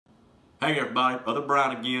Hey everybody, Brother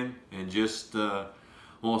Brian again, and just want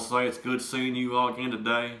to say it's good seeing you all again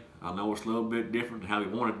today. I know it's a little bit different than how we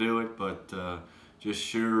want to do it, but just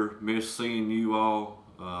sure miss seeing you all.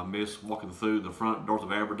 Miss walking through the front doors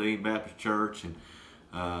of Aberdeen Baptist Church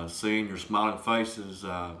and seeing your smiling faces.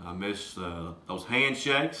 I miss those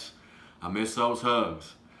handshakes. I miss those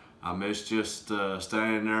hugs. I miss just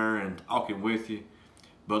standing there and talking with you.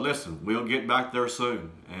 But listen, we'll get back there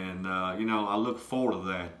soon, and you know, I look forward to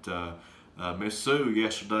that. Miss Sue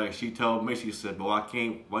yesterday, she told me, she said, "Boy, I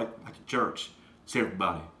can't wait back to church, see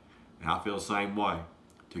everybody." And I feel the same way.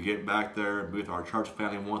 To get back there and be with our church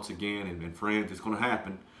family once again and friends, it's going to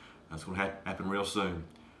happen. It's going to happen real soon.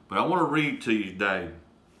 But I want to read to you today,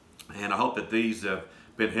 and I hope that these have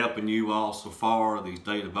been helping you all so far. These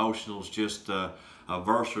day devotionals, just a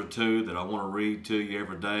verse or two that I want to read to you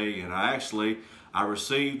every day. And I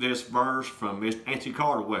received this verse from Miss Nancy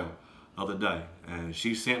Cardwell the other day, and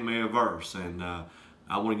she sent me a verse, and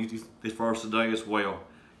I want to use this verse today as well.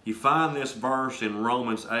 You find this verse in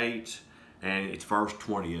Romans 8, and it's verse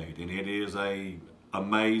 28, and it is a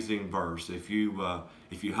amazing verse. If you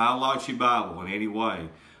highlight your Bible in any way,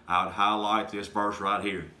 I would highlight this verse right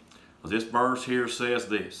here. This verse here says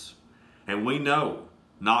this: "And we know,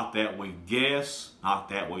 not that we guess, not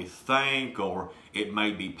that we think, or it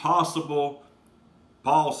may be possible."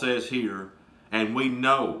 Paul says here, "And we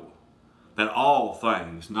know that all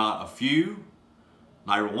things," not a few,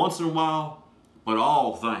 not every once in a while, but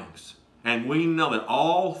all things. And we know that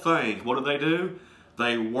all things, what do?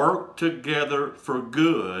 They work together for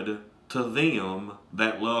good to them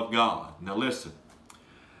that love God. Now listen,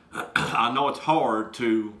 I know it's hard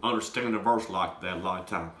to understand a verse like that a lot of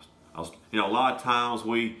times. You know, a lot of times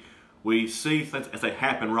we see things as they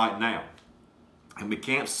happen right now, and we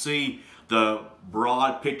can't see the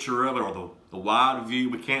broad picture of it, or the wide view.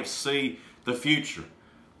 We can't see the future.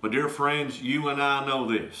 But dear friends, you and I know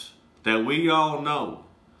this, that we all know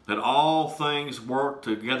that all things work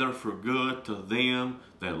together for good to them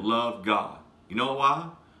that love God. You know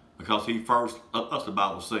why? Because He first loved us, the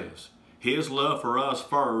Bible says. His love for us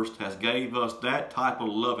first has gave us that type of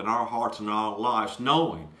love in our hearts and our lives,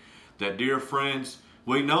 knowing that, dear friends,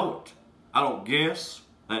 we know it. I don't guess.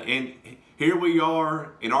 And here we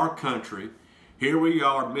are in our country. Here we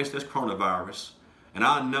are amidst this coronavirus. And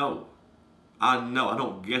I know, I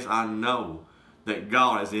don't guess, I know that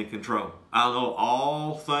God is in control. I know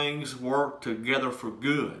all things work together for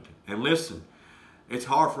good. And listen, it's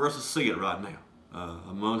hard for us to see it right now.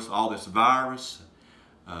 Amongst all this virus,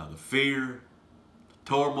 the fear, the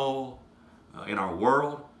turmoil in our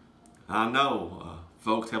world. I know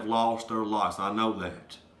folks have lost their lives. I know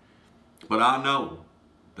that. But I know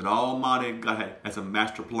that Almighty God has a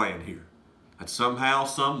master plan here. That somehow,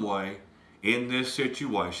 some way, in this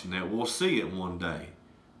situation, that we'll see it one day.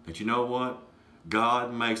 That you know what?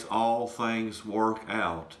 God makes all things work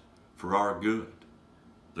out for our good.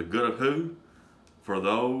 The good of who? For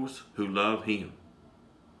those who love Him.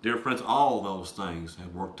 Dear friends, all those things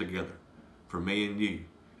have worked together for me and you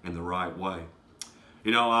in the right way.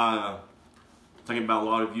 You know, I think about a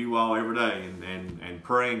lot of you all every day and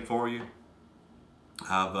praying for you.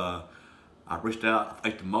 I've reached out, I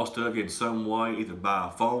think, to most of you in some way, either by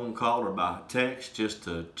a phone call or by a text, just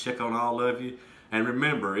to check on all of you. And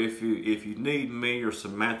remember, if you need me or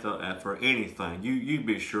Samantha for anything, you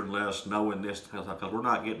be sure to let us know in this time, because we're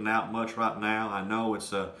not getting out much right now. I know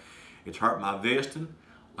it's hurt my visiting,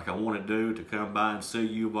 like I want to do, to come by and see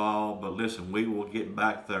you all. But listen, we will get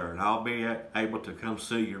back there, and I'll be able to come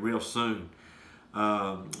see you real soon.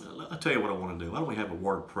 I'll tell you what I want to do. Why don't we have a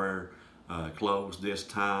word of prayer? Close this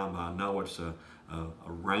time. I know it's a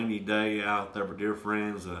rainy day out there, but dear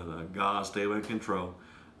friends, God's still in control.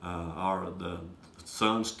 The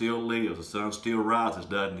sun still lives, the sun still rises,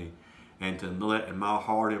 doesn't He? And to know that in my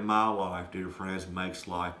heart, in my life, dear friends, makes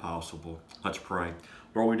life possible. Let's pray.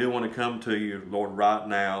 Lord, we do want to come to you, Lord, right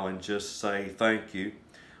now and just say thank you,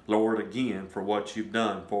 Lord, again, for what you've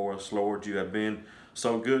done for us. Lord, you have been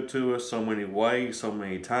so good to us so many ways, so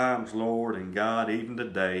many times, Lord. And God, even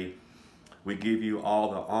today, we give you all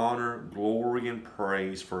the honor, glory, and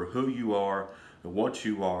praise for who you are and what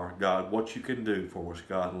you are, God, what you can do for us,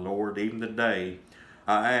 God. And Lord, even today,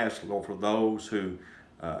 I ask, Lord, for those who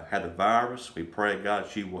had the virus, we pray, God,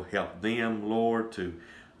 you will help them, Lord, to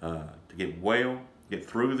get well, get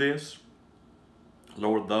through this.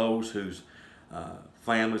 Lord, those whose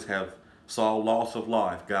families have saw loss of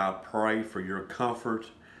life, God, pray for your comfort,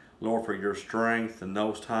 Lord, for your strength in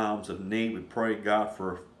those times of need. We pray, God,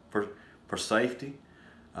 for safety.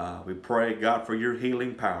 We pray, God, for your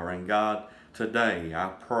healing power. And God, today I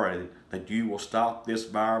pray that you will stop this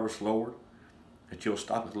virus, Lord. that you'll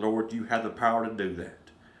stop it. Lord, you have the power to do that.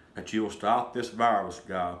 That you'll stop this virus,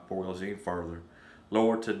 God, before it goes any further.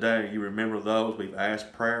 Lord, today you remember those we've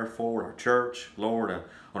asked prayer for, our church. Lord,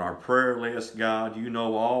 on our prayer list, God, you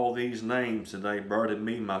know all these names today better than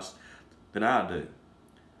me than I do.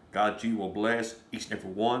 God, you will bless each and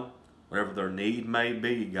every one, whatever their need may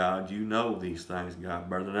be, God. You know these things, God,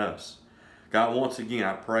 better than us. God, once again,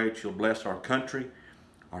 I pray that you'll bless our country,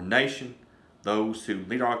 our nation, those who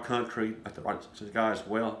lead our country, God, as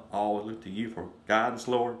well. Always look to you for guidance,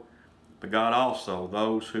 Lord. But God, also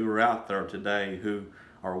those who are out there today who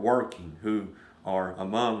are working, who are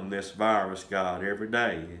among this virus, God, every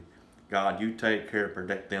day. God, you take care and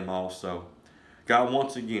protect them also. God,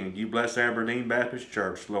 once again, you bless Aberdeen Baptist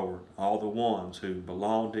Church, Lord, all the ones who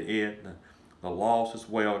belong to it, the lost as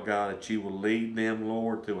well, God, that you will lead them,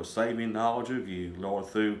 Lord, through a saving knowledge of you, Lord,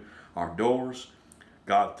 through our doors,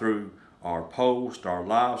 God, through our post, our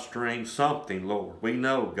live stream, something, Lord. We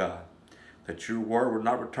know, God, that your word will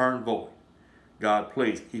not return void. God,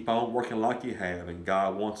 please keep on working like you have. And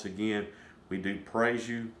God, once again, we do praise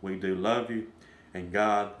you. We do love you. And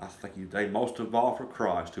God, I thank you today most of all for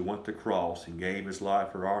Christ who went to the cross and gave his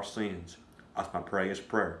life for our sins. That's my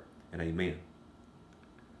prayer, and amen.